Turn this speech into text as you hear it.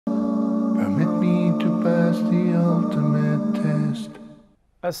ultimate test.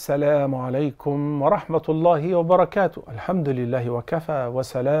 السلام عليكم ورحمة الله وبركاته. الحمد لله وكفى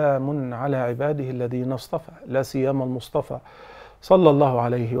وسلام على عباده الذين اصطفى لا سيما المصطفى صلى الله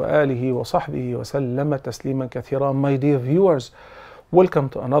عليه وآله وصحبه وسلم تسليما كثيرا. My dear viewers, welcome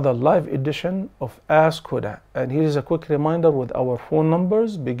to another live edition of Ask Huda. And here is a quick reminder with our phone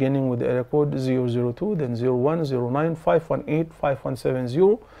numbers beginning with the area code 002, then 0109 518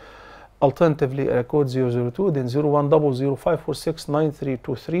 5170. Alternatively, area code 002, then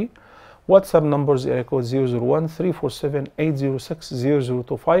 010054699323. WhatsApp numbers area code 001 347 806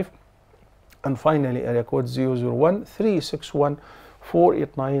 0025. And finally, area code 001 361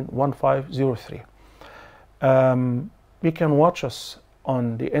 489 1503. You can watch us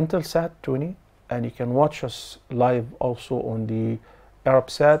on the Intelsat 20, and you can watch us live also on the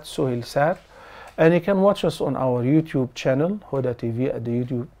Arabsat, Suhailsat, and you can watch us on our YouTube channel, Huda TV at the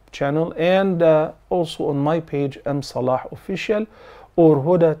YouTube channel, and also on my page, Salah Official, or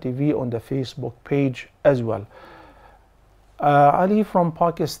Huda TV on the Facebook page as well. Ali from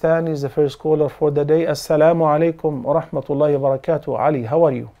Pakistan is the first caller for the day. Assalamu alaikum wa rahmatullahi wa barakatuh. Ali, how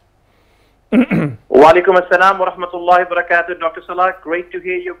are you? Wa alaikum assalam wa rahmatullahi wa barakatuh. Dr. Salah, great to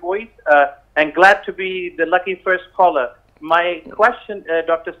hear your voice and glad to be the lucky first caller. My question,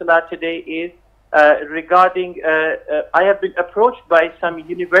 Dr. Salah, today is regarding, I have been approached by some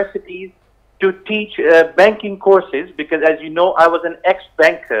universities to teach banking courses because, as you know, I was an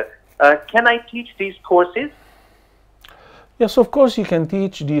ex-banker. Can I teach these courses? Yes, of course you can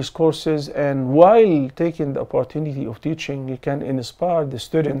teach these courses, and while taking the opportunity of teaching, you can inspire the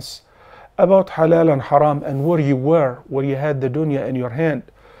students about halal and haram and where you were, where you had the dunya in your hand,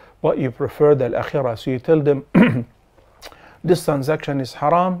 but you prefer the akhirah. So you tell them this transaction is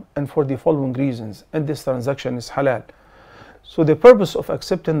haram and for the following reasons, and this transaction is halal. So the purpose of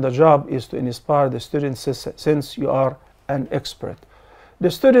accepting the job is to inspire the students, since you are an expert. The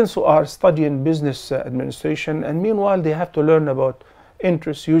students who are studying business administration, and meanwhile they have to learn about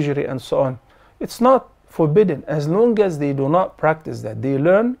interest, usury, and so on. It's not forbidden as long as they do not practice that. They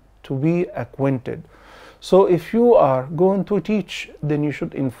learn to be acquainted. So if you are going to teach, then you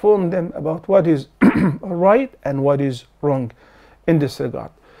should inform them about what is right and what is wrong in this regard.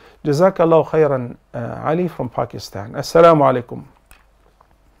 Jazakallah khairan, Ali from Pakistan. Assalamu alaikum.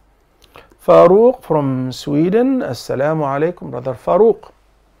 Farouk from Sweden. Assalamu alaikum, brother Farouk.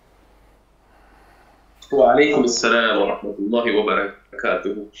 Wa alaikum assalam wa rahmatullahi wa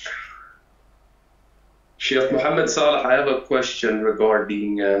barakatuh. Sheikh Muhammad Salah, I have a question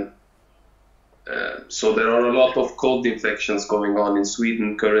regarding, so there are a lot of cold infections going on in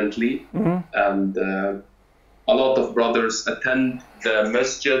Sweden currently, and a lot of brothers attend the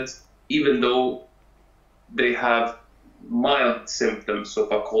masjid even though they have mild symptoms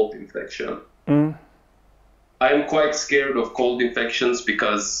of a cold infection. I am quite scared of cold infections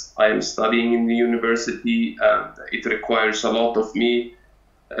because I am studying in the university and it requires a lot of me.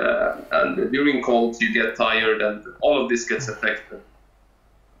 And during colds you get tired and all of this gets affected.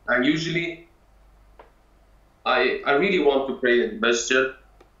 And usually I really want to pray in the masjid,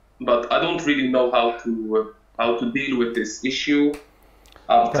 but I don't really know how to deal with this issue.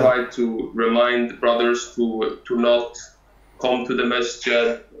 I've tried to remind brothers to not come to the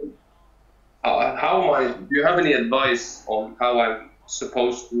masjid. Do you have any advice on how I'm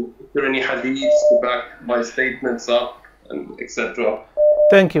supposed to? Is there any hadiths to back my statements up, and etc.?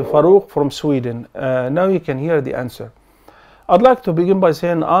 Thank you, Farouk from Sweden. Now you can hear the answer. I'd like to begin by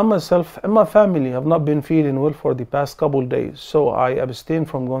saying I myself and my family have not been feeling well for the past couple days, so I abstain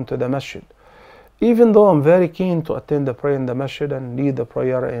from going to the masjid. Even though I'm very keen to attend the prayer in the masjid and lead the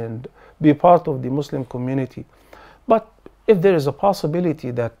prayer and be part of the Muslim community. But if there is a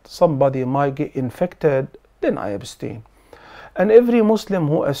possibility that somebody might get infected, then I abstain. And every Muslim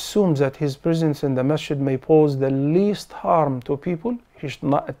who assumes that his presence in the masjid may pose the least harm to people, he should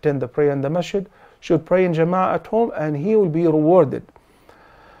not attend the prayer in the masjid, should pray in Jama'ah at home, and he will be rewarded.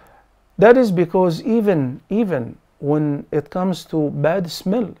 That is because even when it comes to bad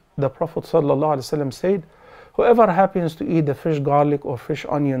smell, the Prophet ﷺ said, whoever happens to eat the fish garlic or fish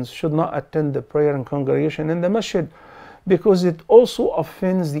onions should not attend the prayer and congregation in the masjid, because it also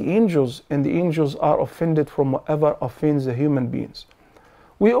offends the angels, and the angels are offended from whatever offends the human beings.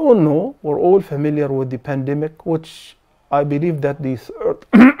 We all know, we're all familiar with the pandemic, which I believe that the third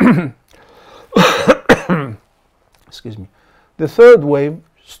the third wave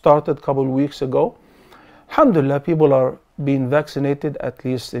started a couple of weeks ago. Alhamdulillah, people are being vaccinated, at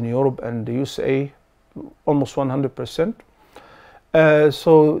least in Europe and the USA, almost 100%.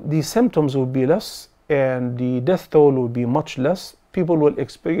 So the symptoms will be less, and the death toll will be much less. People will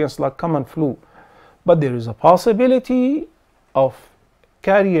experience like common flu. but there is a possibility of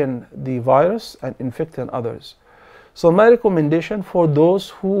carrying the virus and infecting others. So my recommendation for those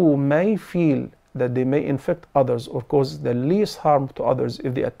who may feel that they may infect others or cause the least harm to others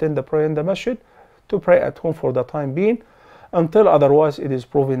if they attend the prayer in the masjid, to pray at home for the time being until otherwise it is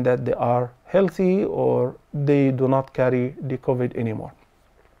proven that they are healthy or they do not carry the COVID anymore.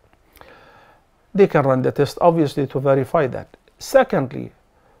 They can run the test obviously to verify that. Secondly,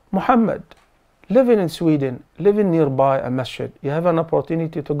 Muhammad, living in Sweden, living nearby a masjid, you have an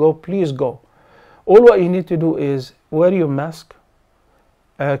opportunity to go, please go. All what you need to do is wear your mask,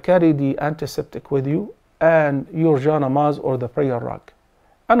 carry the antiseptic with you, and your janamaz or the prayer rug.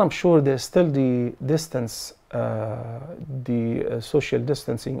 And I'm sure there's still the distance, social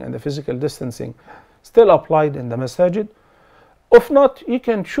distancing and the physical distancing still applied in the masajid. If not, you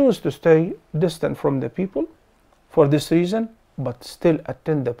can choose to stay distant from the people for this reason, but still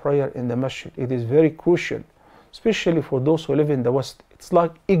attend the prayer in the masjid. It is very crucial, especially for those who live in the West. It's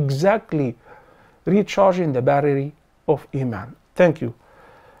like exactly recharging the battery of Iman. Thank you.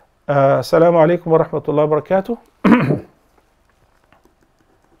 Assalamu alaikum wa rahmatullahi wa barakatuh.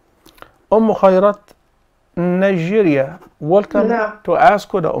 Khairat, Nigeria. Welcome to Ask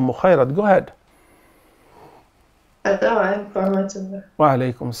Huda, Khairat. Go ahead. Wa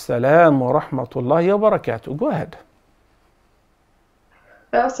alaikum assalam wa rahmatullahi wa barakatuh. Go ahead.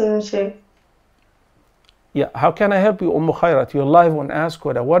 Good afternoon, Sheikh. Yeah, how can I help you, Khairat? You're live on Ask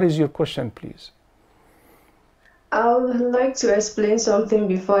Huda. What is your question, please? I would like to explain something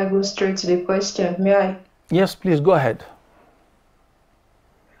before I go straight to the question. May I? Yes, please, go ahead.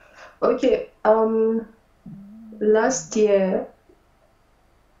 Okay, last year,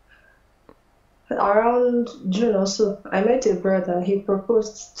 around June or so, I met a brother. He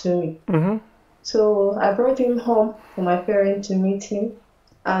proposed to me. So I brought him home for my parents to meet him,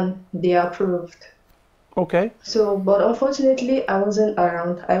 and they approved. Okay. So, but unfortunately, I wasn't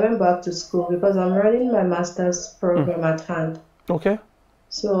around. I went back to school because I'm running my master's program at hand. Okay.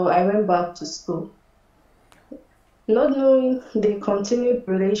 So I went back to school. Not knowing the continued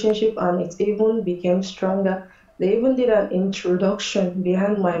relationship, and it even became stronger. They even did an introduction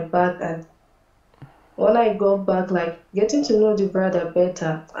behind my back, and when I got back, like getting to know the brother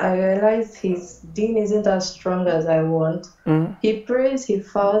better, I realized his deen isn't as strong as I want. He prays, he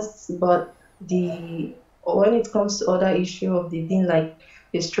fasts, but when it comes to other issue of the deen, like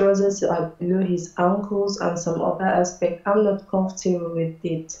his trousers are below his ankles and some other aspect, I'm not comfortable with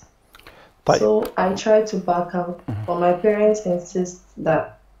it. So I tried to back out, but my parents insist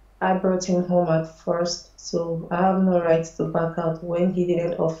that I brought him home at first, so I have no right to back out when he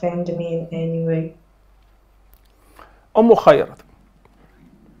didn't offend me in any way. Khairat,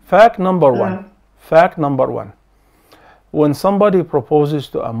 fact number one. Fact number one. When somebody proposes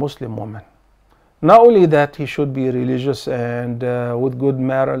to a Muslim woman, not only that he should be religious and with good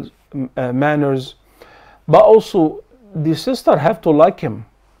manners, but also the sister have to like him,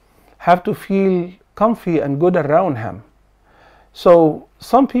 have to feel comfy and good around him. So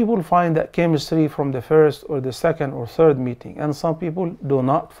some people find that chemistry from the first or the second or third meeting, and some people do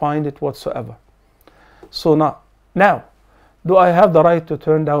not find it whatsoever. So now, do I have the right to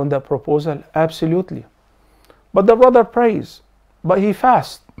turn down that proposal? Absolutely. But the brother prays, but he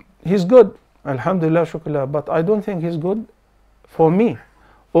fasts. He's good. Alhamdulillah, shukrullah. But I don't think he's good for me,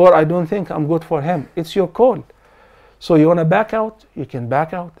 or I don't think I'm good for him. It's your call. So you want to back out? You can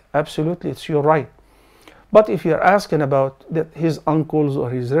back out. Absolutely, it's your right. But if you're asking about his uncles or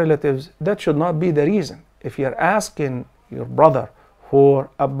his relatives, that should not be the reason. If you're asking your brother for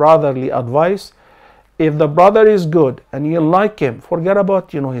a brotherly advice, if the brother is good and you like him, forget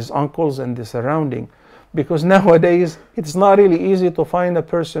about his uncles and the surrounding, because nowadays it's not really easy to find a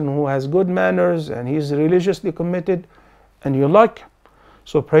person who has good manners and he's religiously committed and you like him.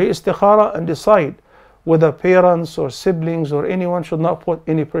 So pray istikhara and decide whether parents or siblings or anyone should not put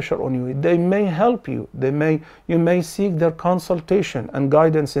any pressure on you. They may help you. You may seek their consultation and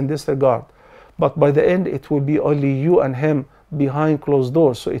guidance in this regard. But by the end, it will be only you and him behind closed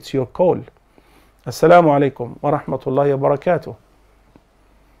doors. So it's your call. Assalamu alaikum wa rahmatullahi wa barakatuh.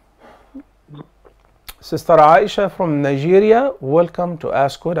 Sister Aisha from Nigeria, welcome to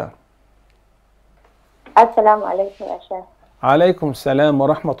Ask Huda. Assalamu alaikum, Asha. Alaikum salam wa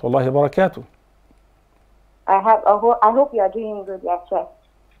rahmatullahi wa barakatuh. I hope you are doing good, Asha.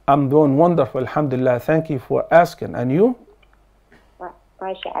 I'm doing wonderful, alhamdulillah. Thank you for asking. And you?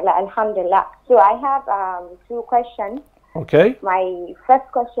 MashaAllah, alhamdulillah. So I have two questions. Okay. My first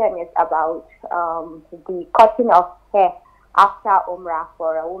question is about the cutting of hair after Umrah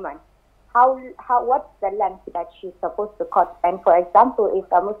for a woman. What's the length that she's supposed to cut? And for example,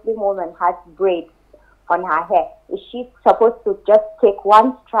 if a Muslim woman has braids on her hair. Is she supposed to just take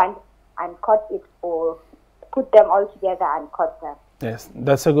one strand and cut it, or put them all together and cut them? Yes,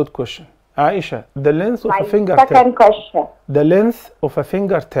 that's a good question. Aisha, the length of a My fingertip. second question. The length of a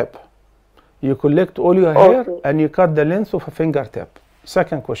fingertip. You collect all your hair and you cut the length of a fingertip.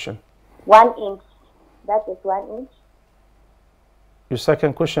 Second question. 1 inch. That is 1 inch. Your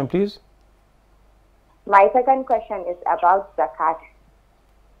second question, please. My second question is about zakat.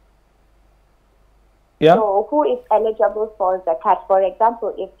 Yeah. So who is eligible for zakat? For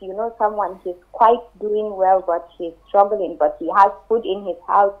example, if you know someone, he's quite doing well, but he's struggling, but he has food in his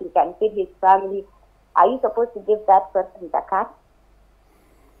house, he can feed his family, are you supposed to give that person zakat?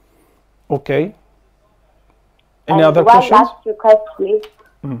 Okay. Any and other one questions? last request, please.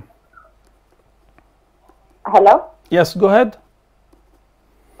 Hello? Yes, go ahead.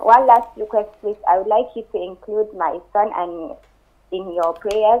 One last request, please. I would like you to include my son and in your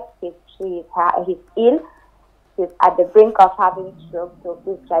prayers. He's ill. He's at the brink of having stroke. So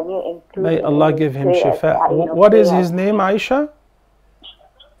please, can you include? May Allah give him prayers, shifa. What is his name, Aisha?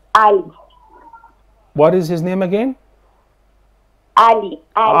 Ali. What is his name again? Ali.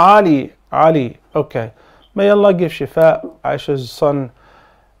 Ali. Okay. May Allah give shifa, Aisha's son.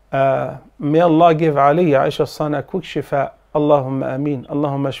 May Allah give Ali, Aisha's son, a quick shifa. اللهم آمين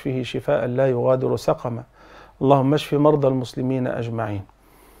اللهم اشفه شفاء لا يغادر سقما اللهم اشف مرضى المسلمين أجمعين.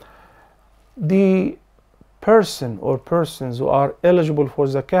 The person or persons who are eligible for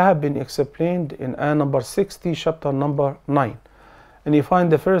zakah have been explained in ayah number 60, chapter number 9. And you find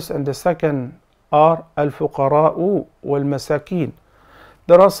the first and the second are al-fuqara'u wal-masakin.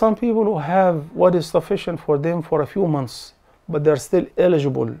 There are some people who have what is sufficient for them for a few months, but they're still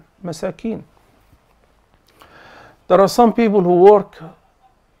eligible, masakin. There are some people who work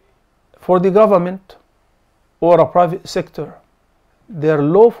for the government or a private sector. Their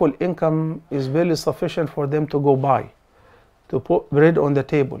lawful income is barely sufficient for them to go by, to put bread on the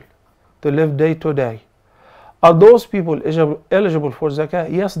table, to live day to day. Are those people eligible for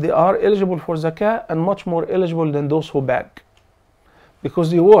zakah? Yes, they are eligible for zakah, and much more eligible than those who beg. Because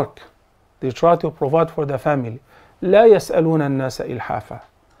they work, they try to provide for their family. لا يسألون الناس إلحافا.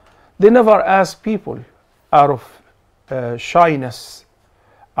 They never ask people out of shyness,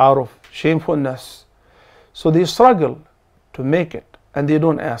 out of shamefulness. So they struggle to make it, and they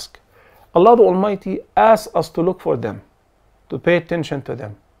don't ask. Allah the Almighty asks us to look for them, to pay attention to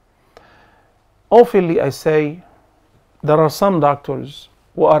them. Oftenly I say, there are some doctors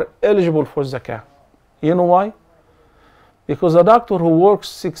who are eligible for zakah. You know why? Because a doctor who works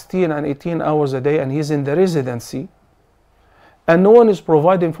 16 and 18 hours a day and he's in the residency, and no one is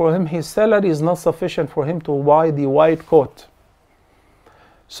providing for him, his salary is not sufficient for him to buy the white coat.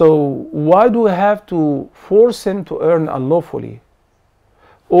 So why do we have to force him to earn unlawfully,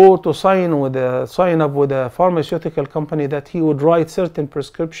 or to sign up with a pharmaceutical company that he would write certain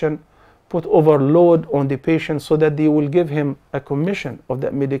prescription, put overload on the patient so that they will give him a commission of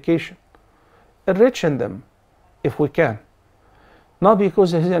that medication? Enrichen them if we can. Not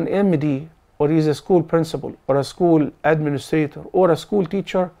because he's an MD or he's a school principal or a school administrator or a school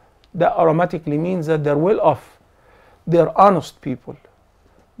teacher, that automatically means that they're well off. They're honest people.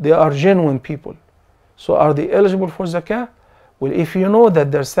 They are genuine people. So are they eligible for zakah? Well, if you know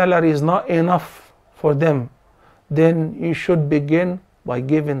that their salary is not enough for them, then you should begin by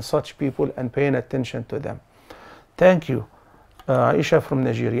giving such people and paying attention to them. Thank you. Aisha from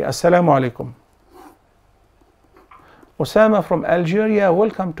Nigeria. Assalamu alaikum. Osama from Algeria,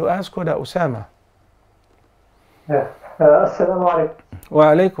 welcome to Ask Huda, Osama. Assalamu alaikum. Wa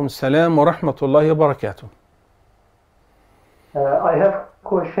alaikum salam wa rahmatullahi wa barakatuh. I have a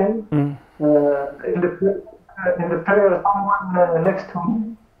question. In the prayer, someone next to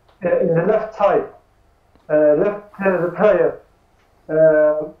me, in the left side, left the prayer,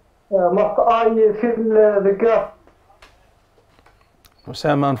 must I fill the gap?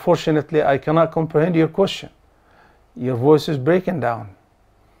 Osama, unfortunately, I cannot comprehend your question. Your voice is breaking down.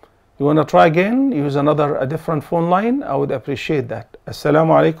 You want to try again? Use a different phone line? I would appreciate that.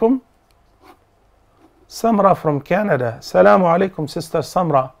 Assalamu alaikum. Samra from Canada. Assalamu alaikum, Sister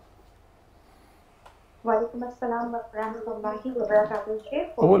Samra. Wa alaikum assalam wa rahmatullahi wa barakatuh,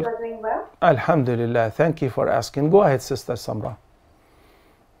 Sheikh. Hope you are doing well. Alhamdulillah. Thank you for asking. Go ahead, Sister Samra.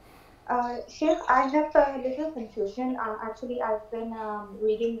 Sheikh, I have a little confusion. Actually, I've been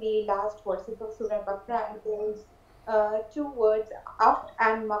reading the last verses of Surah Baqarah, and there is two words, af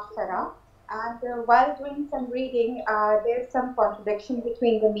and maghfara. And while doing some reading, there's some contradiction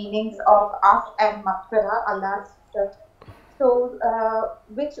between the meanings of af and maghfara, Allah's stuff. So,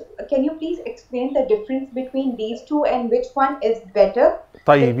 can you please explain the difference between these two and which one is better?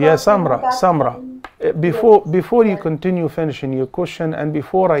 طيب يا سمرة Before you continue finishing your question, and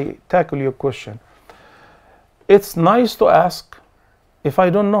before I tackle your question, it's nice to ask if I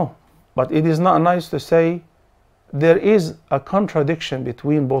don't know, but it is not nice to say there is a contradiction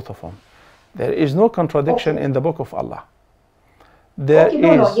between both of them. There is no contradiction in the book of Allah.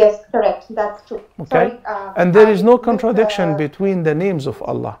 Yes, correct, that's true. Okay, and there is no contradiction between the names of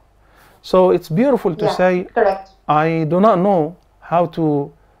Allah. So it's beautiful to say, correct. I do not know how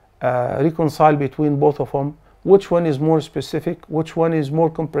to reconcile between both of them. Which one is more specific? Which one is more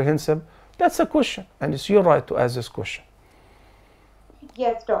comprehensive? That's a question, and it's your right to ask this question.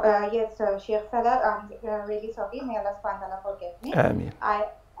 Yes, Sheikh Salah, I'm really sorry. May Allah subhanahu wa ta'ala forgive me. Ameen. I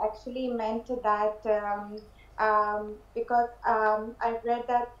actually meant that because I've read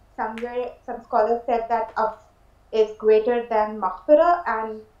that somewhere some scholars said that af is greater than maghfirah,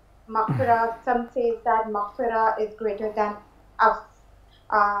 and maghfirah, some says that maghfirah is greater than af.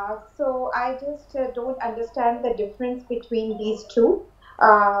 So I just don't understand the difference between these two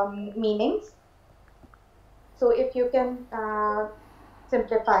meanings. So if you can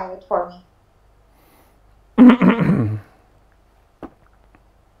simplify it for me.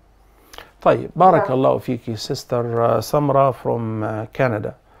 طيب, barakallahu fiki, Sister Samra from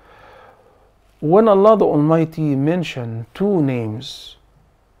Canada. When Allah the Almighty mentioned two names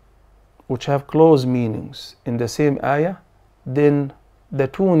which have close meanings in the same ayah, then the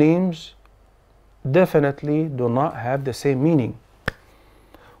two names definitely do not have the same meaning.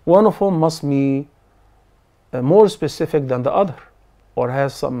 One of them must be more specific than the other, or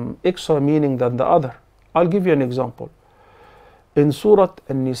has some extra meaning than the other. I'll give you an example. In Surah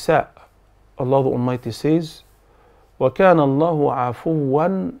An-Nisa, Allah the Almighty says, وَكَانَ اللَّهُ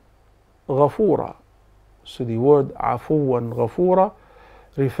عَفُوًّا غَفُورًا. So the word عَفُوًّا غَفُورًا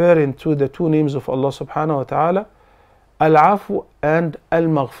referring to the two names of Allah subhanahu wa ta'ala, Al-Afu and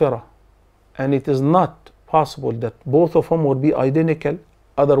Al-Maghfirah. And it is not possible that both of them would be identical.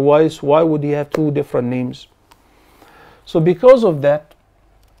 Otherwise, why would he have two different names? So because of that,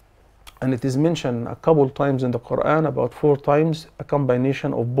 and it is mentioned a couple times in the Quran, about 4 times, a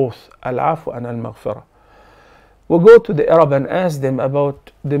combination of both Al-Afu and Al-Maghfirah. We'll go to the Arab and ask them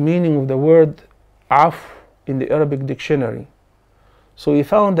about the meaning of the word Af in the Arabic dictionary. So we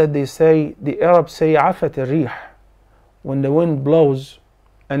found that the Arabs say Afat al-Rih, when the wind blows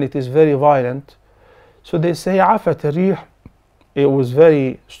and it is very violent. So they say Afat al-Rih, it was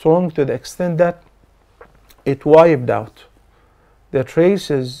very strong to the extent that it wiped out the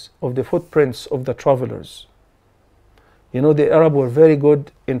traces of the footprints of the travelers. You know, the Arab were very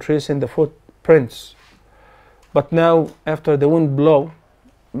good in tracing the footprints. But now, after the wind blow,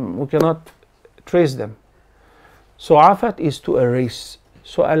 we cannot trace them. So Afat is to erase.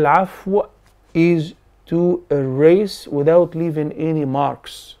 So Al-Afwa is to erase without leaving any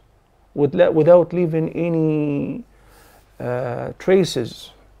marks, without leaving any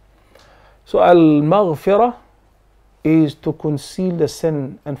traces. So Al-Maghfirah is to conceal the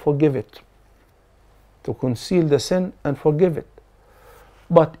sin and forgive it. To conceal the sin and forgive it.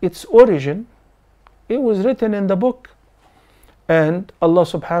 But its origin, it was written in the book, and Allah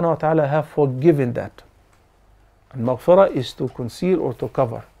subhanahu wa ta'ala have forgiven that. Al-Maghfirah is to conceal or to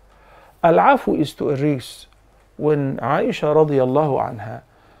cover. Al-Afu is to erase. When Aisha radiyallahu anha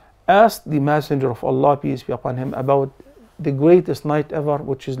asked the Messenger of Allah, peace be upon him, about the greatest night ever,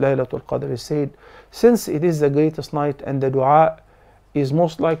 which is Laylatul Qadr, he said, since it is the greatest night and the dua is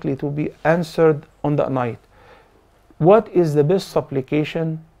most likely to be answered on that night, what is the best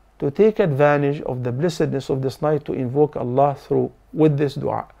supplication to take advantage of the blessedness of this night to invoke Allah through with this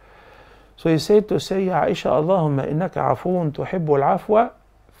dua? So he said to say, Ya Aisha, Allahumma innaka afuun tuhibbul afwa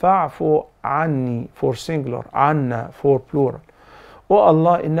fa'fu anni, for singular, anna for plural. O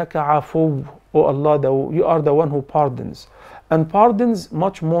Allah, innaka afu, O Allah, you are the one who pardons. And pardons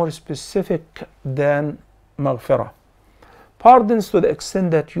much more specific than maghfirah. Pardons to the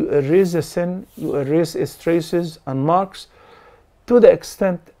extent that you erase the sin, you erase its traces and marks, to the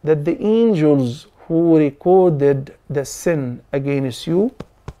extent that the angels who recorded the sin against you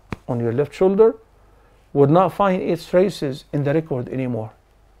on your left shoulder would not find its traces in the record anymore.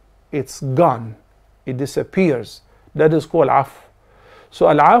 It's gone. It disappears. That is called af. So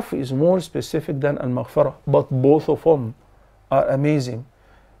al-af is more specific than al-maghfirah, but both of them are amazing.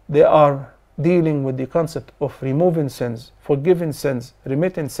 They are dealing with the concept of removing sins, forgiving sins,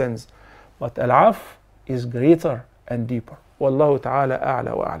 remitting sins. But al-af is greater and deeper. Wallahu ta'ala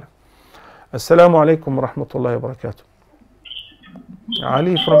a'la wa a'lam. Assalamu alaikum wa rahmatullahi wa barakatuh.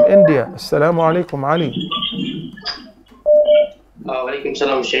 Ali from India. Assalamu alaikum, Ali. Walaikum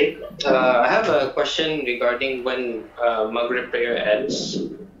salam, Sheikh. I have a question regarding when Maghrib prayer ends.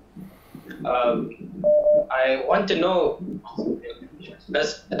 I want to know,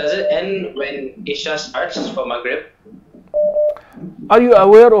 does it end when Isha starts for Maghrib? Are you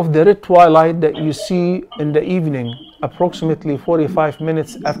aware of the red twilight that you see in the evening, approximately 45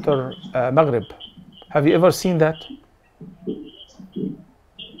 minutes after Maghrib? Have you ever seen that?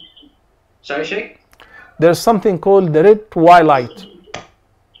 Sorry, Sheikh? There's something called the red twilight.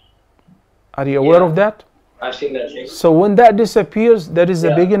 Are you aware of that? I've seen that, Sheikh. So when that disappears, that is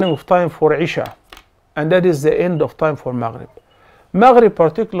the beginning of time for Isha, and that is the end of time for Maghrib. Maghrib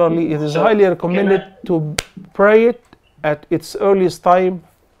particularly, it is highly recommended to pray it at its earliest time,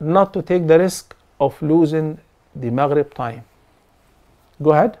 not to take the risk of losing the Maghrib time.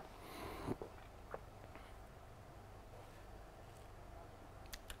 Go ahead.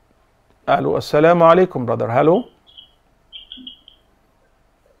 Hello, assalamu alaikum, brother. Hello.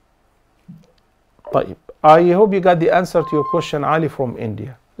 طيب. I hope you got the answer to your question, Ali from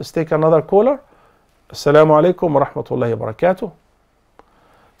India. Let's take another caller. Assalamu alaikum wa rahmatullahi wa barakatuh.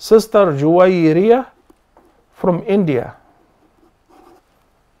 Sister Juwayriya from India.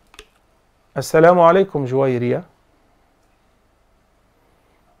 Assalamu alaikum, Juwayriya.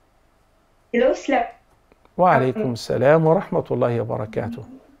 Hello, Slam. Wa alaikum salam wa rahmatullahi wa barakatuh.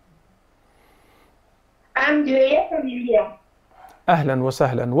 I'm Julia from India. Ahlan wa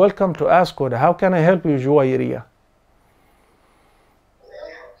sahlan. Welcome to Ask Huda. How can I help you, Juwayriya?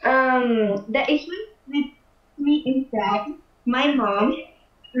 The issue with me is that my mom,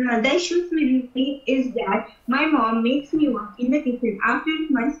 the issue with me is that my mom makes me work in the kitchen after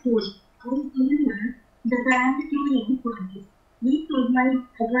my school. I was telling her that I am too young for this. Please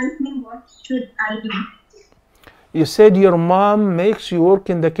advise me what should I do. You said your mom makes you work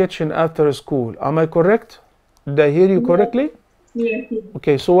in the kitchen after school. Am I correct? Did I hear you correctly? Yes.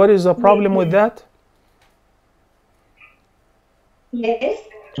 Okay, so what is the problem with that? Yes.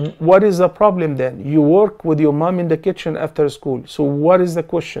 What is the problem then? You work with your mom in the kitchen after school. So what is the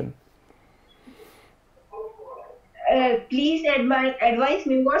question? Please advise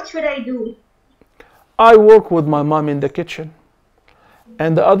me what should I do. I work with my mom in the kitchen.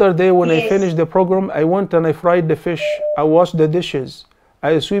 And the other day when I finished the program, I went and I fried the fish. I washed the dishes.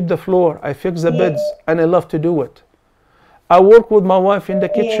 I sweep the floor. I fix the beds. And I love to do it. I work with my wife in the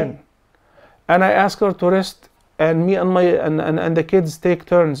kitchen. And I ask her to rest. And me and my and the kids take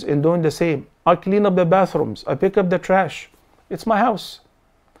turns in doing the same. I clean up the bathrooms. I pick up the trash. It's my house.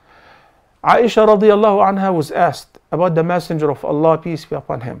 Aisha radiallahu anha was asked about the Messenger of Allah, peace be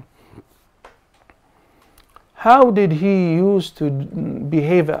upon him. How did he used to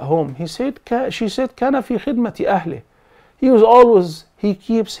behave at home? She said, "Kana fi khidmati ahli." He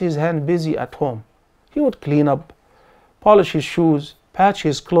keeps his hand busy at home. He would clean up, polish his shoes, patch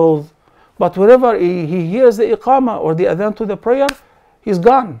his clothes. But whenever he hears the iqamah or the adhan to the prayer, he's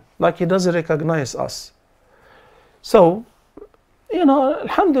gone, like he doesn't recognize us. So,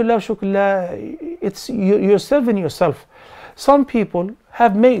 alhamdulillah, shukrullah, you're serving yourself. Some people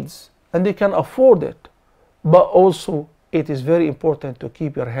have maids and they can afford it. But also, it is very important to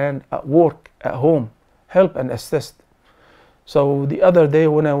keep your hand at work, at home, help and assist. So the other day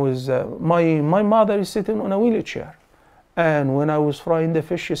when I was, my mother is sitting on a wheelchair. And when I was frying the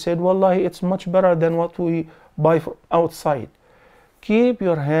fish, she said, Wallahi, it's much better than what we buy from outside. Keep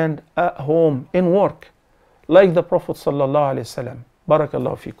your hand at home, in work, like the Prophet sallallahu alaihi wasallam.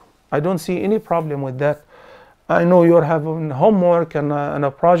 Barakallahu fikum. I don't see any problem with that. I know you're having homework and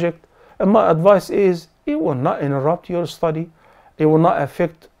a project. And my advice is, it will not interrupt your study. It will not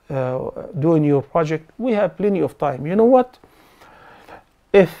affect doing your project. We have plenty of time. You know what?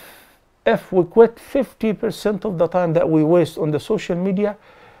 If we quit 50% of the time that we waste on the social media,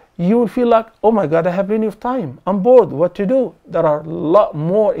 you will feel like, oh my God, I have plenty of time. I'm bored. What to do? There are a lot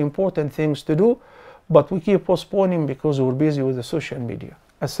more important things to do, but we keep postponing because we're busy with the social media.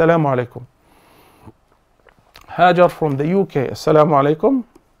 Assalamu alaikum. Hajar from the UK. Assalamu alaikum.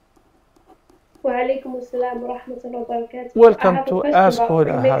 Wa alaikum assalam wa rahmatullahi wa barakatuh. Welcome to Ask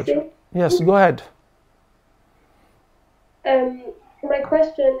Huda, Hajar. Yes, go ahead. My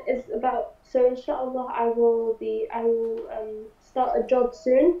question is about, so inshallah I will start a job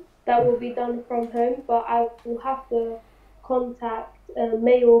soon that will be done from home, but I will have to contact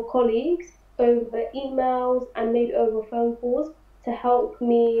male colleagues over emails and maybe over phone calls to help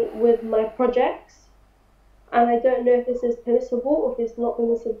me with my projects. And I don't know if this is permissible or if it's not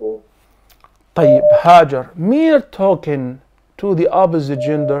permissible. طيب Hajar, mere talking to the opposite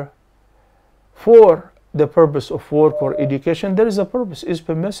gender for the purpose of work or education, there is a purpose, is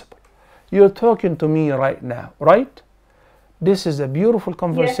permissible. You're talking to me right now, right? This is a beautiful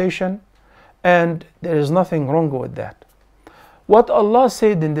conversation, and there is nothing wrong with that. What Allah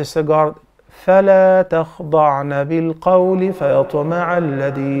said in this regard, فلا تخضعن بالقول فيطمع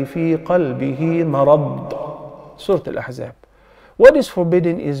الذي في قلبه مرض. Surah Al-Ahzab. What is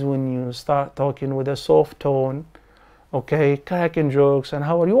forbidden is when you start talking with a soft tone, okay, cracking jokes, and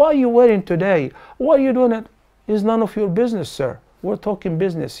how are you? What are you wearing today? What are you doing? It's none of your business, sir. We're talking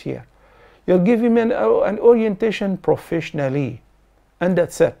business here. You're giving me an orientation professionally, and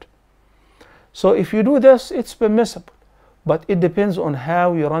that's it. So if you do this, it's permissible, but it depends on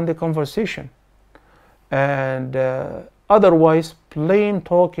how you run the conversation. And otherwise, plain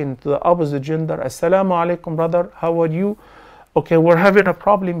talking to the opposite gender, Assalamu alaikum, brother, how are you? Okay, we're having a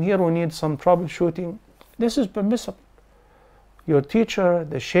problem here, we need some troubleshooting. This is permissible. Your teacher,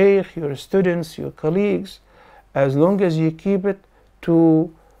 the sheikh, your students, your colleagues, as long as you keep it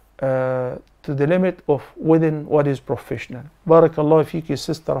to the limit of within what is professional. Barakallahu fiki,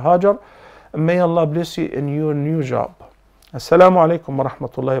 Sister Hajar. May Allah bless you in your new job. Assalamu alaikum wa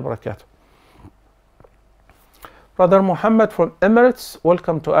rahmatullahi wa barakatuh. Brother Muhammad from Emirates,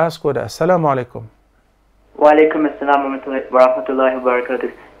 welcome to Ask Huda. Assalamu alaikum. Wa alaikum assalam wa rahmatullahi wa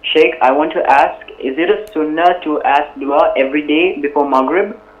barakatuh. Sheikh, I want to ask, is it a sunnah to ask dua every day before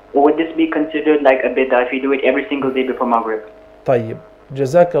Maghrib, or would this be considered like a bid'ah if you do it every single day before Maghrib? طيب,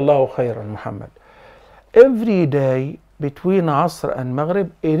 Jazakallahu khairan, Muhammad. Every day between Asr and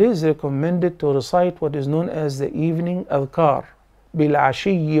Maghrib, it is recommended to recite what is known as the evening adhkar,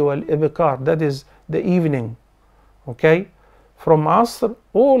 bil-ashiyyi wal-ibkar, that is the evening, okay, from Asr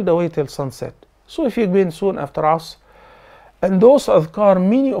all the way till sunset. So if you begin soon after Asr, and those adhkar,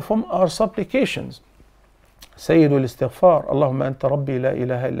 many of them are supplications. Sayyidul istighfar, Allahumma anta rabbi la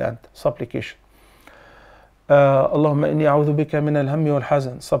ilaha illa anta, supplication. Allahumma inni a'udhu bika min al-hammi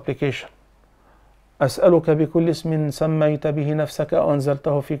wal-hazan, supplication. أسألك بكل اسم سميت به نفسك أو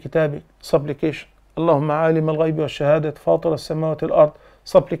أنزلته في كتابك, supplication. اللهم عالم الغيب والشهادة فاطر السماوات والأرض,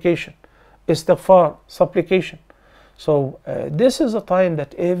 supplication. Istighfar, supplication. So this is a time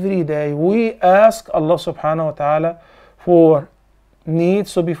that every day we ask Allah subhanahu wa ta'ala for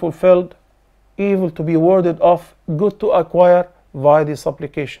needs to be fulfilled, evil to be warded off, good to acquire via the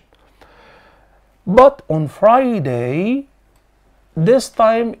supplication. But on Friday, this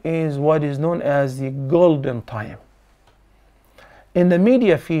time is what is known as the golden time. In the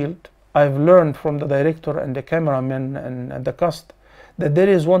media field, I've learned from the director and the cameraman and the cast that there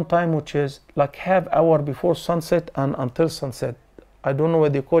is one time which is like half hour before sunset and until sunset. I don't know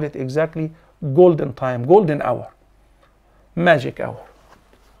what they call it exactly, golden time, golden hour, magic hour,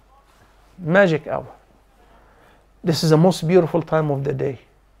 magic hour. This is the most beautiful time of the day.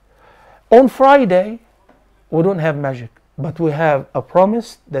 On Friday, we don't have magic. But we have a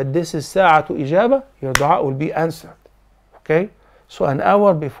promise that this is sa'atu ijaba, your dua will be answered. Okay? So an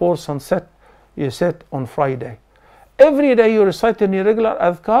hour before sunset, you sit on Friday. Every day you recite an irregular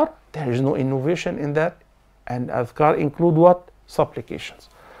adhkar, there is no innovation in that. And adhkar include what? Supplications.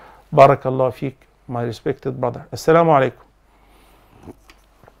 Barakallah feek, my respected brother. Assalamu alaikum.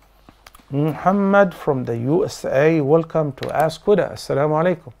 Muhammad from the USA, welcome to Ask Huda. Assalamu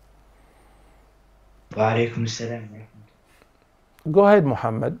alaikum. Wa alaikum assalam. Go ahead,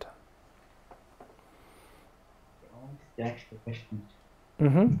 Muhammad. I want to ask the question.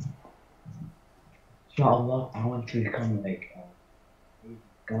 Mm-hmm. Inshallah, I want to become like a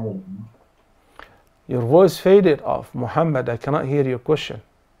scholar. Your voice faded off, Muhammad. I cannot hear your question.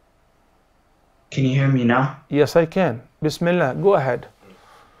 Can you hear me now? Yes, I can. Bismillah. Go ahead.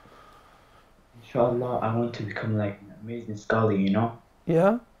 Inshallah, I want to become like an amazing scholar, you know?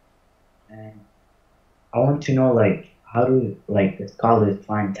 Yeah? And I want to know like how do like the scholars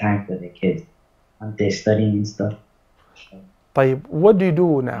find time for the kids? Aren't they studying and stuff? طيب, what do you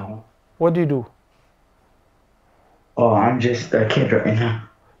do now? What do you do? Oh, I'm just a kid right now.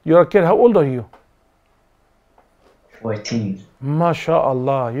 You're a kid. How old are you? 14.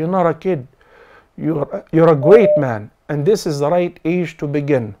 MashaAllah, you're not a kid. You're a great man. And this is the right age to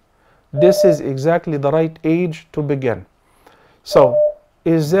begin. This is exactly the right age to begin. So,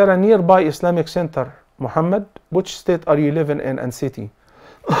 is there a nearby Islamic center, Muhammad? Which state are you living in and city?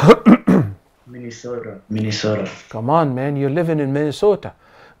 Minnesota. Come on, man, you're living in Minnesota.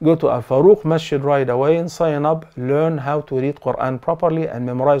 Go to Al Farouk Masjid right away and sign up. Learn how to read Quran properly and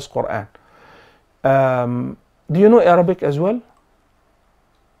memorize Quran. Do you know Arabic as well?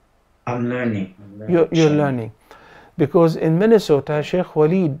 I'm learning. You're learning. Because in Minnesota, Sheikh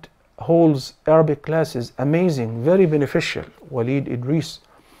Walid holds Arabic classes, amazing, very beneficial, Walid Idris.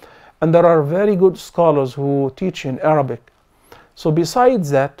 And there are very good scholars who teach in Arabic. So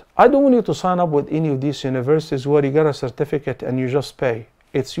besides that, I don't want you to sign up with any of these universities where you get a certificate and you just pay.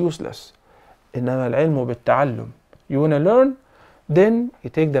 It's useless. إنما العلم بالتعلم. You want to learn? then you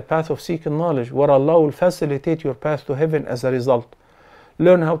take the path of seeking knowledge, where Allah will facilitate your path to heaven as a result.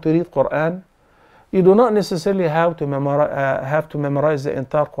 Learn how to read Quran. You do not necessarily have to memorize the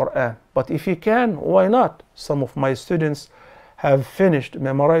entire Quran, but if you can, why not? Some of my students have finished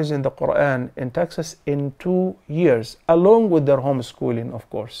memorizing the Quran in Texas in 2 years, along with their homeschooling, of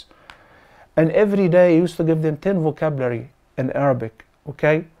course. And every day I used to give them 10 vocabulary in Arabic,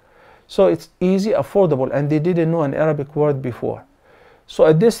 okay? So it's easy, affordable, and they didn't know an Arabic word before. So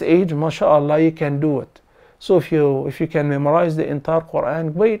at this age, mashallah, you can do it. So if you can memorize the entire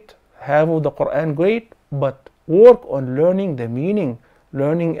Quran, great. Have the Quran, great. But work on learning the meaning,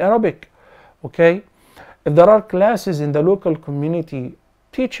 learning Arabic, okay? If there are classes in the local community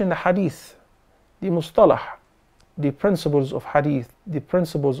teaching the hadith, the mustalah, the principles of hadith, the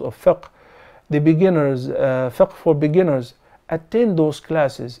principles of fiqh, the beginners, fiqh for beginners, attend those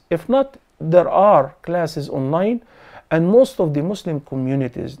classes. If not, there are classes online, and most of the Muslim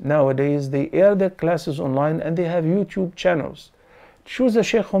communities nowadays, they air their classes online and they have YouTube channels. Choose a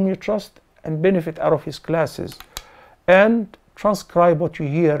sheikh whom you trust and benefit out of his classes, and transcribe what you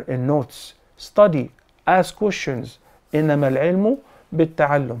hear in notes. Study, ask questions. إنما العلم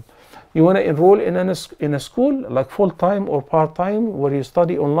بالتعلم. You want to enroll in a school like full-time or part-time where you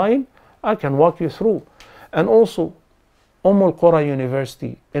study online? I can walk you through. And also Al-Qura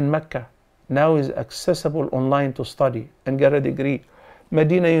University in Mecca now is accessible online to study and get a degree.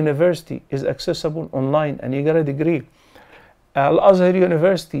 Medina University is accessible online and you get a degree. Al-Azhar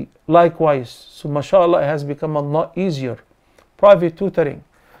University likewise. So mashallah, it has become a lot easier. Private tutoring.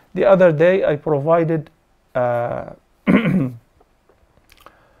 The other day I provided a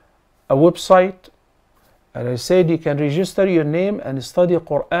website, and I said you can register your name and study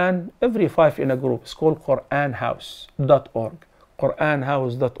Quran every 5 in a group. It's called QuranHouse.org.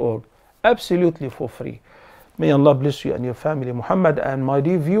 QuranHouse.org. Absolutely for free. May Allah bless you and your family, Muhammad. And my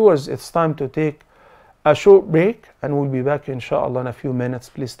dear viewers, it's time to take a short break, and we'll be back inshallah in a few minutes.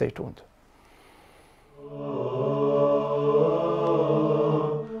 Please stay tuned.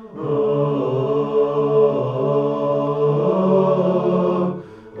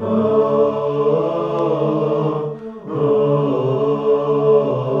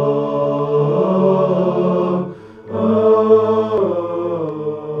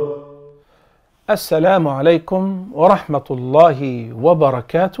 Assalamu alaikum wa rahmatullahi wa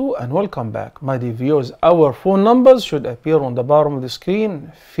barakatuh, and welcome back. My dear viewers, our phone numbers should appear on the bottom of the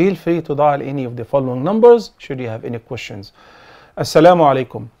screen. Feel free to dial any of the following numbers should you have any questions. Assalamu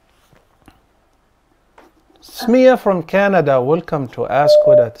alaikum. Smia from Canada, welcome to Ask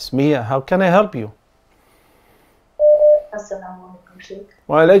Huda. Smia, how can I help you? Assalamu alaikum, Sheikh.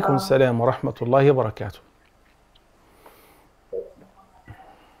 Wa alaikum assalam wa rahmatullahi wa barakatuh.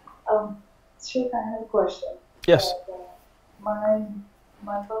 Sheikh, I have a question. Yes. My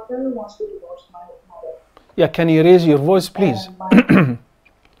father wants to divorce my mother. Yeah, can you raise your voice, please?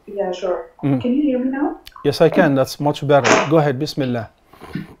 Yeah, sure. Can you hear me now? Yes, I can. That's much better. Go ahead. Bismillah.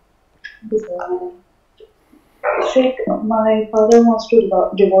 Sheikh, my father wants to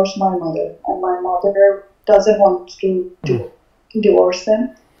divorce my mother, and my mother doesn't want to divorce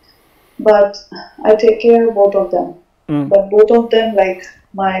them. But I take care of both of them. But both of them, like,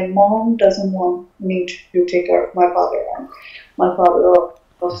 my mom doesn't want me to take care of my father, and my father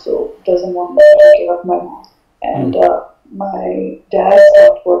also doesn't want me to take care of my mom. And my dad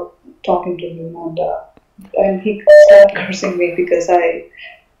stopped talking to him, and he started cursing me because I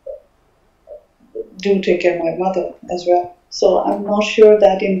do take care of my mother as well. So I'm not sure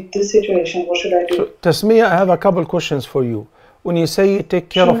that in this situation, what should I do? So, Tasmiyah, I have a couple questions for you. When you say you take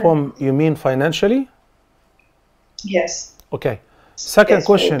care of him, you mean financially? Yes. Okay. Second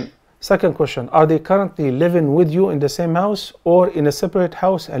question, are they currently living with you in the same house or in a separate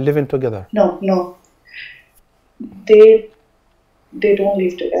house and living together? No. They don't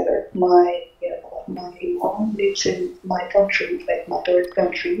live together. My mom lives in my country, like my third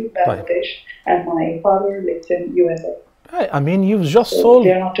country, Bangladesh, and my father lives in USA. Right. I mean, you've just So solved.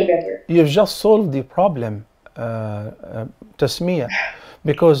 they're not together. You've just solved the problem, Tasmiyah,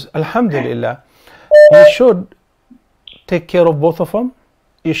 because Alhamdulillah, you should take care of both of them.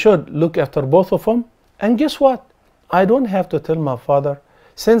 You should look after both of them. And guess what? I don't have to tell my father,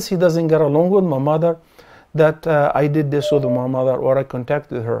 since he doesn't get along with my mother, that I did this with my mother or I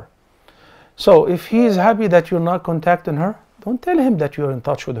contacted her. So if he is happy that you're not contacting her, don't tell him that you're in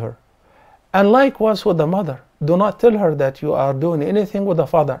touch with her. And likewise with the mother, do not tell her that you are doing anything with the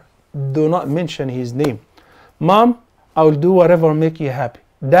father. Do not mention his name. Mom, I will do whatever makes you happy.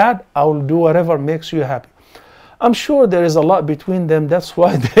 Dad, I will do whatever makes you happy. I'm sure there is a lot between them. That's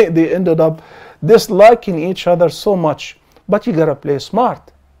why they ended up disliking each other so much. But you gotta play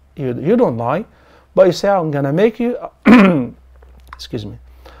smart. You don't lie, but you say, I'm gonna make you, excuse me,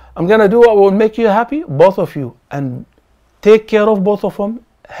 I'm gonna do what will make you happy, both of you, and take care of both of them,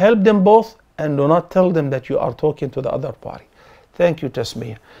 help them both, and do not tell them that you are talking to the other party. Thank you,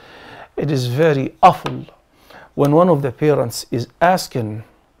 Tasmiyah. It is very awful when one of the parents is asking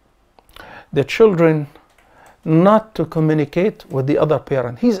the children not to communicate with the other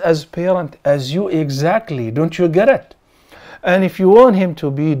parent. He's as parent as you exactly. Don't you get it? And if you want him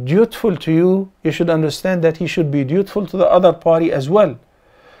to be dutiful to you, you should understand that he should be dutiful to the other party as well.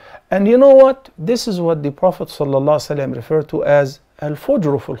 And you know what? This is what the Prophet ﷺ referred to as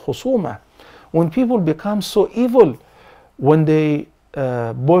al-fujru fil khusuma. When people become so evil, when they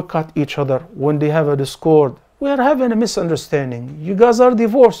boycott each other, when they have a discord, we are having a misunderstanding. You guys are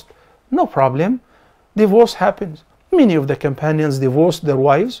divorced. No problem. Divorce happens. Many of the companions divorced their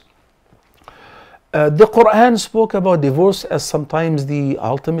wives. The Quran spoke about divorce as sometimes the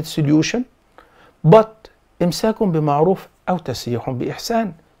ultimate solution. But imsakun bima'ruf aw tasrihun bi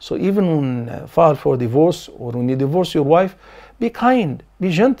ihsan. So even when file for divorce or when you divorce your wife, be kind,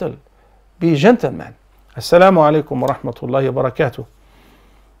 be gentle, be a gentleman. Assalamu alaikum wa rahmatullahi wa barakatuh.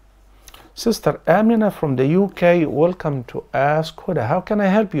 Sister Amina from the UK, welcome to Ask Huda. How can I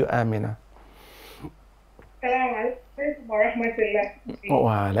help you, Amina? Assalamu alaikum wa rahmatullahi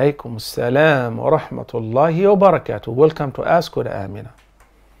Wa alaikum assalam wa rahmatullahi wa barakatuh. Welcome to Ask Huda, Amina.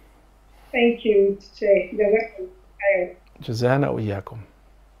 Thank you, Sheikh. Jazana wa iyakum.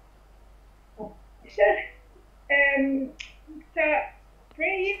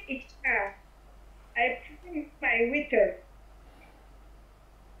 Praying Isha, I pray my witr.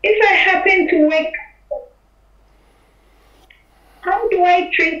 If I happen to wake up, how do I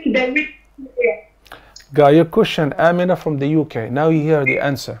treat the witr? Got your question, Amina from the UK. Now you hear the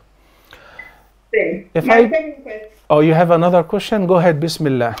answer. If Oh, you have another question? Go ahead,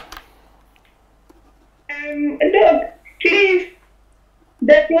 Bismillah. Look, please,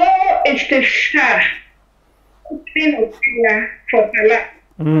 the law is the Shah. For Salah.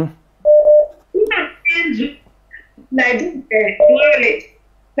 When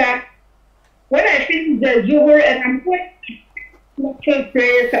I finish the Zuhur and I'm going to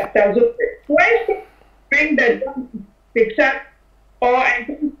prayers after Zuhur, do I still bring the Shah, or I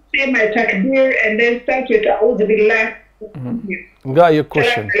can say my takbir and then start with A'udhu Billah? Got your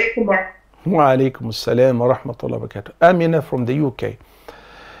question. Wa alaikum assalam wa rahmatullahi wa barakatuh. Amina from the UK.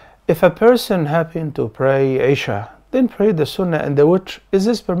 If a person happened to pray Isha, then pray the Sunnah and the Witr, is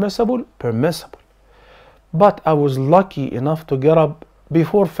this permissible? Permissible. But I was lucky enough to get up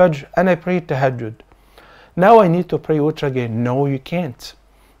before Fajr and I prayed Tahajjud. Now I need to pray Witr again. No, you can't.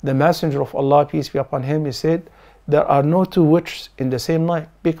 The Messenger of Allah, peace be upon him, he said, there are no two Witrs in the same night,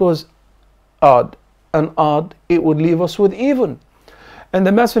 because odd and odd, it would leave us with even. And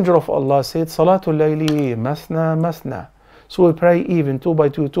the Messenger of Allah said, Salatul Layli, Masna, Masna. So we pray even 2 by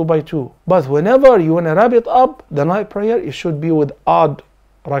 2, 2 by 2. But whenever you want to wrap it up, the night prayer, it should be with odd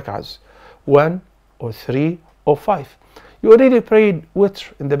rak'ahs, 1 or 3 or 5. You already prayed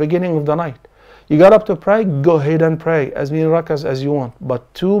witr in the beginning of the night. You got up to pray, go ahead and pray as many rak'ahs as you want.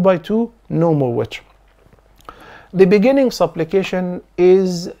 But 2 by 2, no more witr. The beginning supplication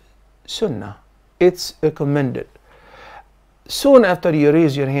is sunnah. It's recommended. Soon after you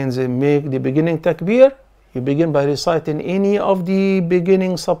raise your hands and make the beginning takbir, you begin by reciting any of the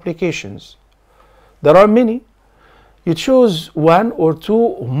beginning supplications. There are many. You choose 1 or 2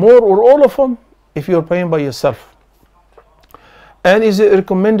 or more or all of them if you're praying by yourself. And is it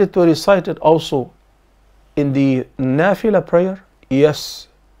recommended to recite it also in the nafila prayer? Yes.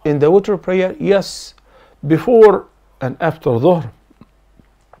 In the witr prayer? Yes. Before and after dhuhr.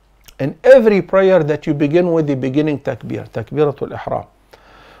 And every prayer that you begin with the beginning takbir, takbiratul ihram.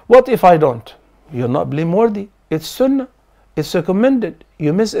 What if I don't? You're not blameworthy. It's sunnah. It's recommended.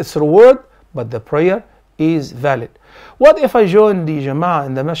 You miss its reward, but the prayer is valid. What if I join the jama'ah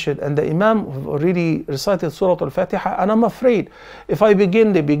in the masjid and the imam already recited Surah Al-Fatiha and I'm afraid if I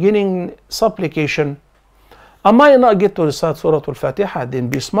begin the beginning supplication, I might not get to recite Surah Al-Fatiha? Then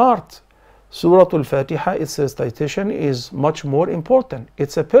be smart. Surah Al-Fatiha, its recitation is much more important.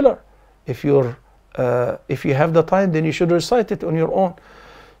 It's a pillar. If you have the time, then you should recite it on your own.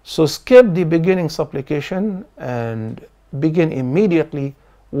 So skip the beginning supplication and begin immediately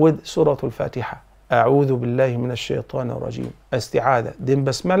with Surah Al-Fatiha. أعوذ بالله من الشيطان الرجيم. استعاذة. Then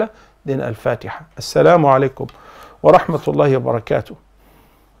basmala, then Al-Fatiha. Assalamu alaikum wa rahmatullahi wa barakatuh.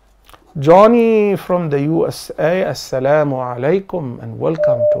 Johnny from the USA. Assalamu alaikum and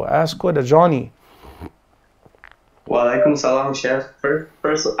welcome to Ask Huda, Johnny. Wa alaikum salam, Chef.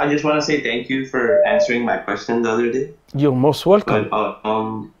 First, I just want to say thank you for answering my question the other day. You're most welcome. But,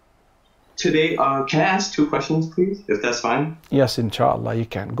 today, can I ask 2 questions, please, if that's fine? Yes, inshallah, you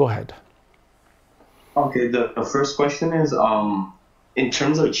can. Go ahead. Okay, the first question is, in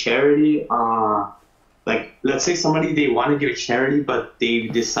terms of charity, like, let's say somebody, they want to give charity, but they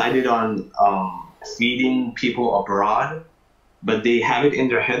decided on feeding people abroad, but they have it in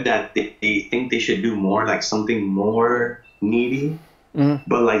their head that they think they should do more, like something more needy.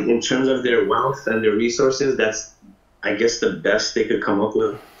 But like in terms of their wealth and their resources, that's, I guess, the best they could come up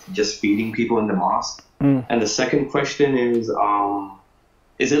with, just feeding people in the mosque. And the second question is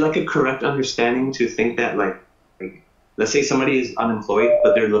it like a correct understanding to think that like let's say somebody is unemployed,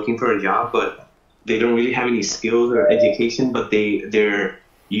 but they're looking for a job, but they don't really have any skills or education, but they're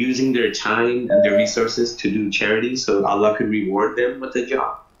using their time and their resources to do charity, so Allah could reward them with a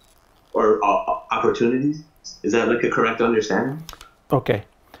job or opportunities? Is that like a correct understanding? Okay.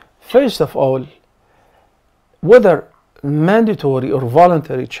 First of all, whether mandatory or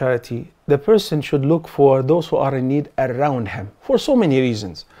voluntary charity, the person should look for those who are in need around him for so many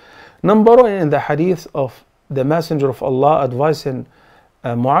reasons. Number one, in the hadith of the Messenger of Allah advising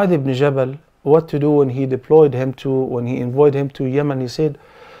Mu'adh ibn Jabal what to do when he envoyed him to Yemen, he said,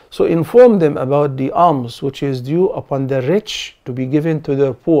 so inform them about the alms which is due upon the rich to be given to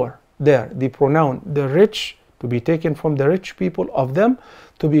the poor. There, the pronoun, the rich, to be taken from the rich people of them,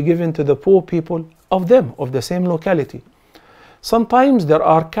 to be given to the poor people of them, of the same locality. Sometimes there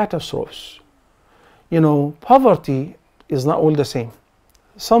are catastrophes. You know, poverty is not all the same.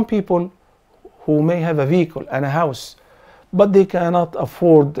 Some people who may have a vehicle and a house, but they cannot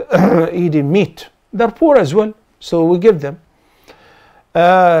afford eating meat, they're poor as well, so we give them.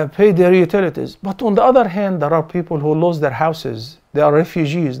 Pay their utilities. But on the other hand, there are people who lost their houses, they are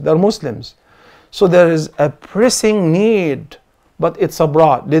refugees, they're Muslims. So there is a pressing need, but it's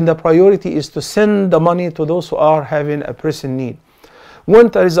abroad. Then the priority is to send the money to those who are having a pressing need.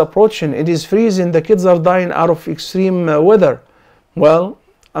 Winter is approaching, it is freezing, the kids are dying out of extreme weather. Well,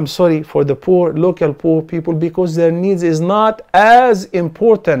 I'm sorry for the poor, local poor people, because their needs is not as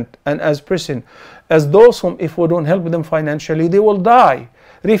important and as pressing as those whom, if we don't help them financially, they will die.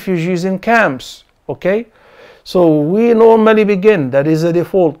 Refugees in camps, okay? So we normally begin, that is a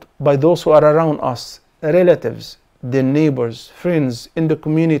default, by those who are around us, relatives, the neighbors, friends in the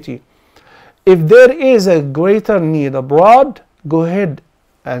community. If there is a greater need abroad, go ahead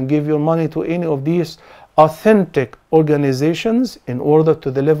and give your money to any of these authentic organizations in order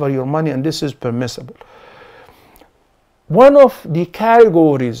to deliver your money, and this is permissible. One of the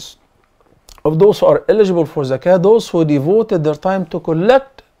categories of those who are eligible for zakah, those who devoted their time to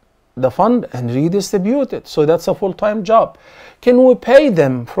collect the fund and redistribute it. So that's a full-time job. Can we pay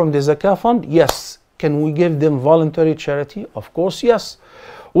them from the zakah fund? Yes. Can we give them voluntary charity? Of course, yes.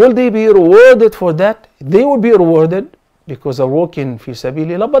 Will they be rewarded for that? They will be rewarded because they're working fi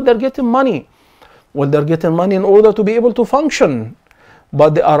sabilillah, but they're getting money. Well, they're getting money in order to be able to function,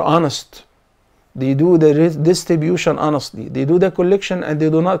 but they are honest. They do the distribution honestly. They do the collection and they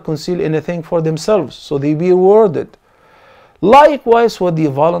do not conceal anything for themselves, so they be rewarded. Likewise with the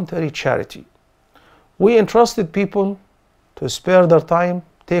voluntary charity. We entrusted people to spare their time,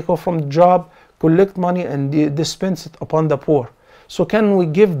 take off from the job, collect money and dispense it upon the poor. So can we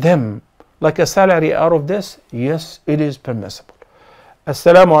give them like a salary out of this? Yes, it is permissible.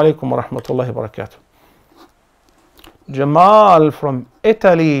 Assalamu alaikum wa rahmatullahi wa barakatuh. Jamal from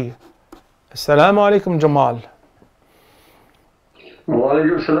Italy. Assalamu alaikum, Jamal. Wa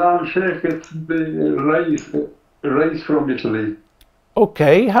alaikum salam, Sheikh. It's the Rais from Italy.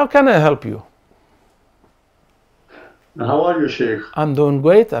 Okay, how can I help you? How are you, Sheikh? I'm doing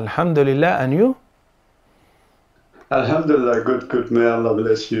great, alhamdulillah, and you? Alhamdulillah, good, may Allah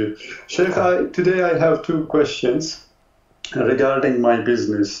bless you. Sheikh, today I have 2 questions regarding my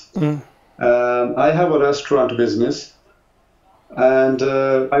business. I have a restaurant business, and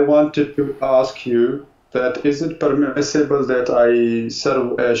I wanted to ask you that is it permissible that I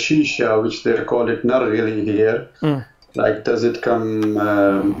serve a shisha, which they call it narghili here? Like, does it come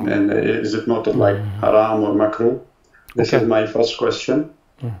and is it not like haram or makruh? This is my first question.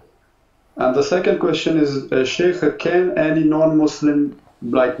 And the second question is, Sheikh, can any non-Muslim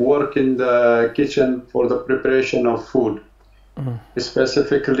like work in the kitchen for the preparation of food,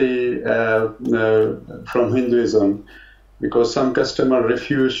 specifically from Hinduism? Because some customers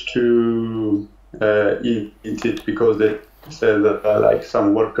refuse to eat it because they say that like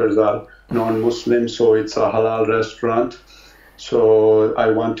some workers are non-Muslim, so it's a halal restaurant. So I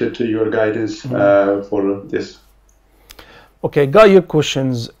wanted your guidance for this. Okay, got your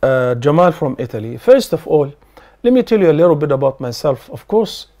questions, Jamal from Italy. First of all, Let me tell you a little bit about myself. Of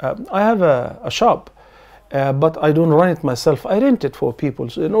course, I have a shop, but I don't run it myself. I rent it for people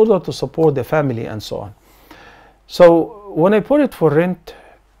in order to support the family and so on. So when I put it for rent,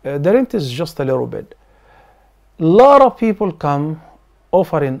 the rent is just a little bit. A lot of people come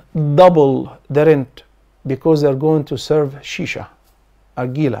offering double the rent because they're going to serve shisha,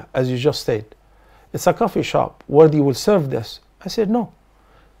 argila, as you just said. It's a coffee shop where they will serve this. I said, no.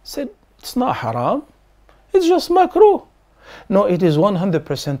 I said, it's not haram. It's just makruh. No, it is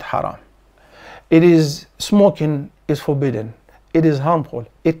 100% haram. It is, smoking is forbidden. It is harmful.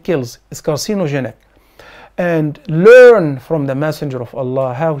 It kills. It's carcinogenic. And learn from the Messenger of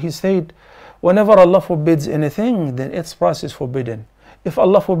Allah how he said, whenever Allah forbids anything, then its price is forbidden. If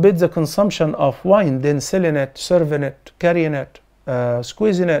Allah forbids the consumption of wine, then selling it, serving it, carrying it,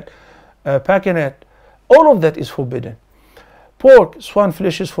 squeezing it, packing it, all of that is forbidden. Pork, swan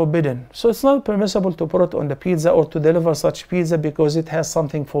flesh is forbidden. So it's not permissible to put it on the pizza or to deliver such pizza because it has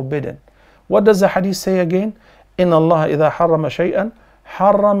something forbidden. What does the hadith say again? إِنَّ اللَّهَ إِذَا حَرَّمَ شَيْئًا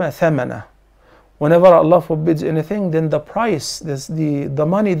حَرَّمَ ثَمَنَهُ. Whenever Allah forbids anything, then the price, the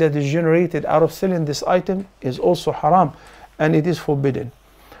money that is generated out of selling this item is also haram, and it is forbidden.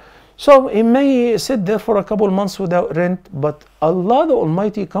 So it may sit there for a couple months without rent, but Allah the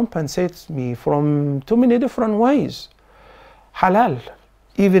Almighty compensates me from too many different ways. Halal,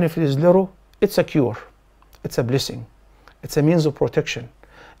 even if it is little, it's a cure, it's a blessing, it's a means of protection,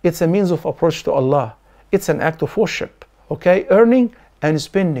 it's a means of approach to Allah, it's an act of worship. Okay, earning and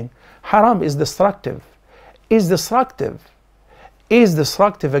spending. Haram is destructive, is destructive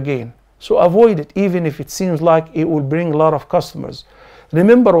again. So avoid it, even if it seems like it will bring a lot of customers.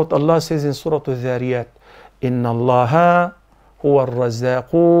 Remember what Allah says in Surah Al-Dhariyat, إِنَّ اللَّهَ هُوَ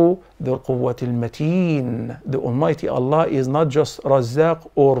الرَّزَّاقُ ذُو الْقُوَّةِ الْمَتِينَ. The Almighty Allah is not just Razzaq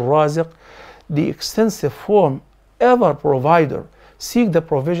or Raziq, the extensive form, ever provider. Seek the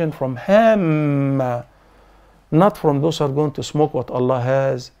provision from Him, not from those who are going to smoke what Allah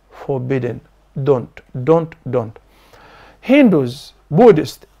has forbidden. Don't. Hindus,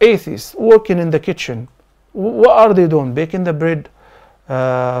 Buddhists, atheists working in the kitchen, what are they doing? Baking the bread,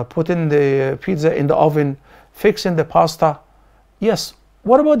 putting the pizza in the oven, fixing the pasta. Yes.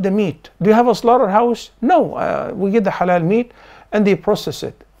 What about the meat? Do you have a slaughterhouse? No. We get the halal meat and they process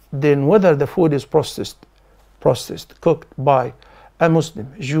it. Then whether the food is processed, cooked by a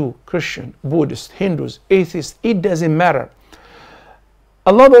Muslim, Jew, Christian, Buddhist, Hindus, atheists, it doesn't matter.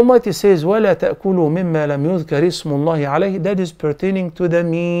 Allah the Almighty says, وَلَا تَأْكُلُوا مِمَّا لَمْ يُذْكَرِ اسْمُ اللَّهِ عَلَيْهِ. That is pertaining to the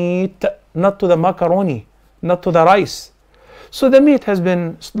meat, not to the macaroni, not to the rice. So the meat has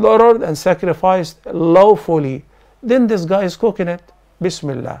been slaughtered and sacrificed lawfully. Then this guy is cooking it.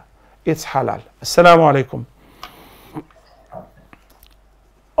 Bismillah. It's halal. Assalamu alaikum.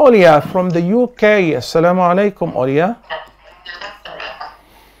 Olia from the UK. Assalamu alaikum, Olia.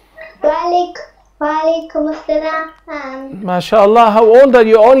 Walaikum assalam. MashaAllah. How old are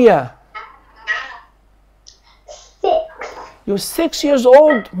you, Olia? 6. You're 6 years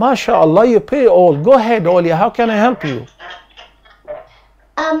old. MashaAllah, you're pretty old. Go ahead, Olia. How can I help you?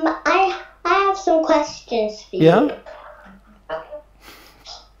 I have some questions for you. Yeah?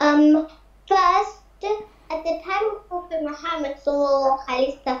 First, at the time of Prophet Muhammad sallallahu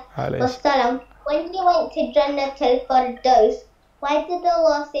alaihi wasallam, when he went to Jannatul Firdaus, why did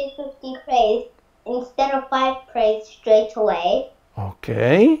Allah say 50 praise instead of 5 praise straight away?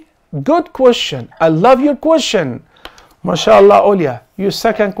 Okay. Good question. I love your question. MashaAllah, Olia. Your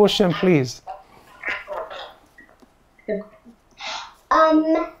second question, please.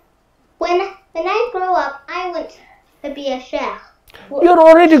 When I grow up, I want to be a sheikh. You're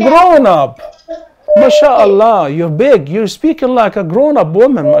already grown up. MashaAllah, you're big. You're speaking like a grown-up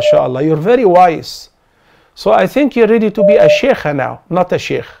woman, MashaAllah. You're very wise. So I think you're ready to be a sheikh now, not a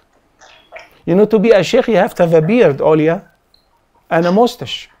sheikh. You know, to be a sheikh, you have to have a beard, Olia, and a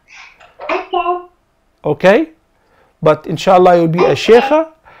mustache. Okay. Okay? But inshallah, you'll be a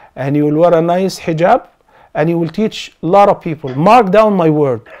sheikha, and you will wear a nice hijab, and you will teach a lot of people. Mark down my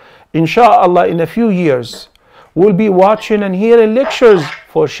word. Inshallah, in a few years, we'll be watching and hearing lectures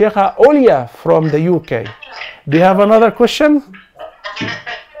for Sheikha Olia from the UK. Do you have another question?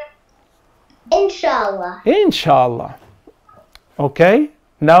 Inshallah. Inshallah. Okay.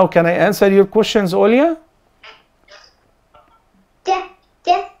 Now can I answer your questions, Olia?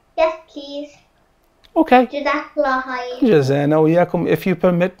 Yes, please. Okay. Jazakallah khair. Jazana wayakum, if you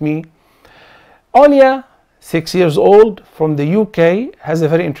permit me. Olia, 6 years old from the UK, has a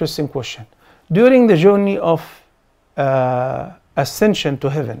very interesting question. During the journey of ascension to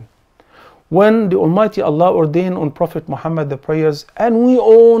heaven, when the Almighty Allah ordained on Prophet Muhammad the prayers, and we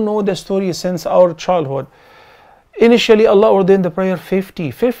all know the story since our childhood, Initially, Allah ordained the prayer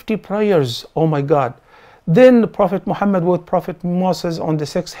 50 prayers. Oh my God. Then Prophet Muhammad with Prophet Moses on the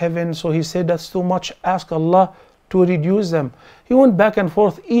sixth heaven. So he said, that's too much. Ask Allah to reduce them. He went back and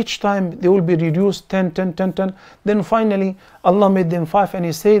forth. Each time they will be reduced 10, 10, 10, 10. Then finally, Allah made them 5. And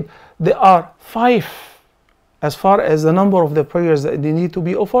he said, there are 5 as far as the number of the prayers that they need to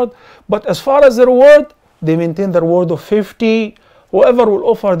be offered. But as far as the reward, they maintain the reward of 50. Whoever will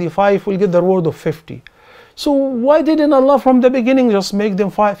offer the 5 will get the reward of 50. So why didn't Allah from the beginning just make them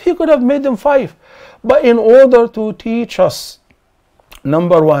 5? He could have made them 5. But in order to teach us,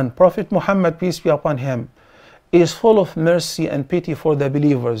 number 1, Prophet Muhammad, peace be upon him, is full of mercy and pity for the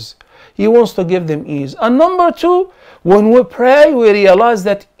believers. He wants to give them ease. And number 2, when we pray, we realize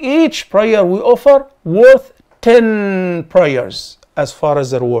that each prayer we offer worth 10 prayers as far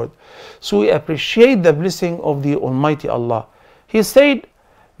as the reward. So we appreciate the blessing of the Almighty Allah. He said,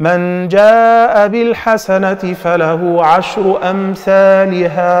 من جاء بالحسنة فله عشر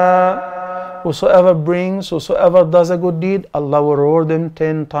أمثالها. Whosoever does a good deed, Allah will reward them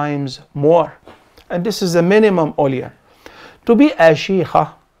 10 times more. And this is the minimum awliya. To be a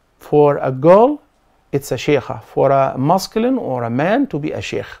sheikha for a girl, it's a sheikha. For a masculine or a man, to be a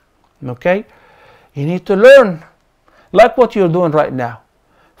sheikh. Okay? You need to learn, like what you're doing right now.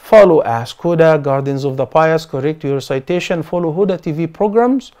 Follow Ask Huda, Guardians of the Pious, correct your citation, follow Huda TV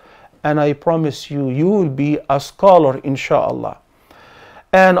programs, and I promise you, you will be a scholar, inshallah.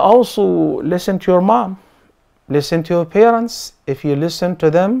 And also listen to your mom, listen to your parents. If you listen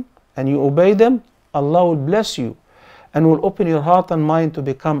to them and you obey them, Allah will bless you and will open your heart and mind to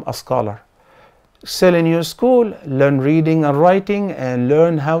become a scholar. Excel in your school, learn reading and writing, and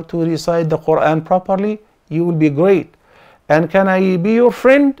learn how to recite the Quran properly. You will be great. And can I be your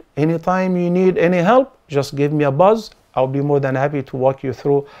friend? Anytime you need any help, just give me a buzz. I'll be more than happy to walk you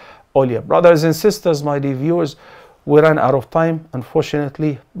through all your brothers and sisters, my dear viewers. We ran out of time,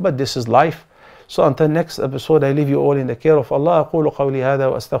 unfortunately, but this is life. So until next episode, I leave you all in the care of Allah. أقول قولي هذا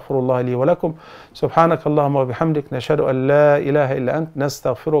وأستغفر الله لي ولكم. سبحانك اللهم وبحمدك نشهد أن لا إله إلا أنت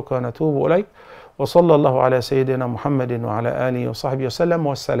نستغفرك ونتوب إليك. وصلى الله على سيدنا محمد وعلى آله وصحبه وسلم.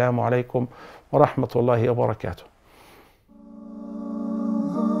 والسلام عليكم ورحمة الله وبركاته.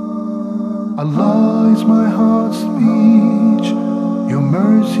 Allah is my heart's speech, your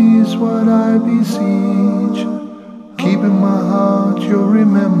mercy is what I beseech. Keep in my heart your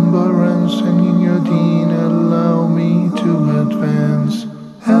remembrance, and in your deen allow me to advance.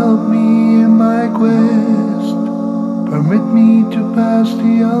 Help me in my quest, permit me to pass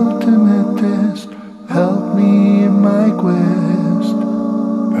the ultimate test. Help me in my quest,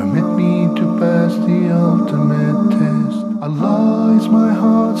 permit me to pass the ultimate test. Allah is my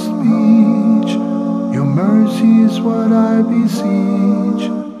heart's speech, your mercy is what I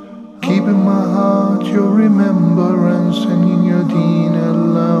beseech. Keep in my heart your remembrance, and in your deen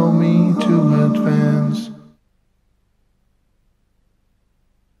allow me to advance.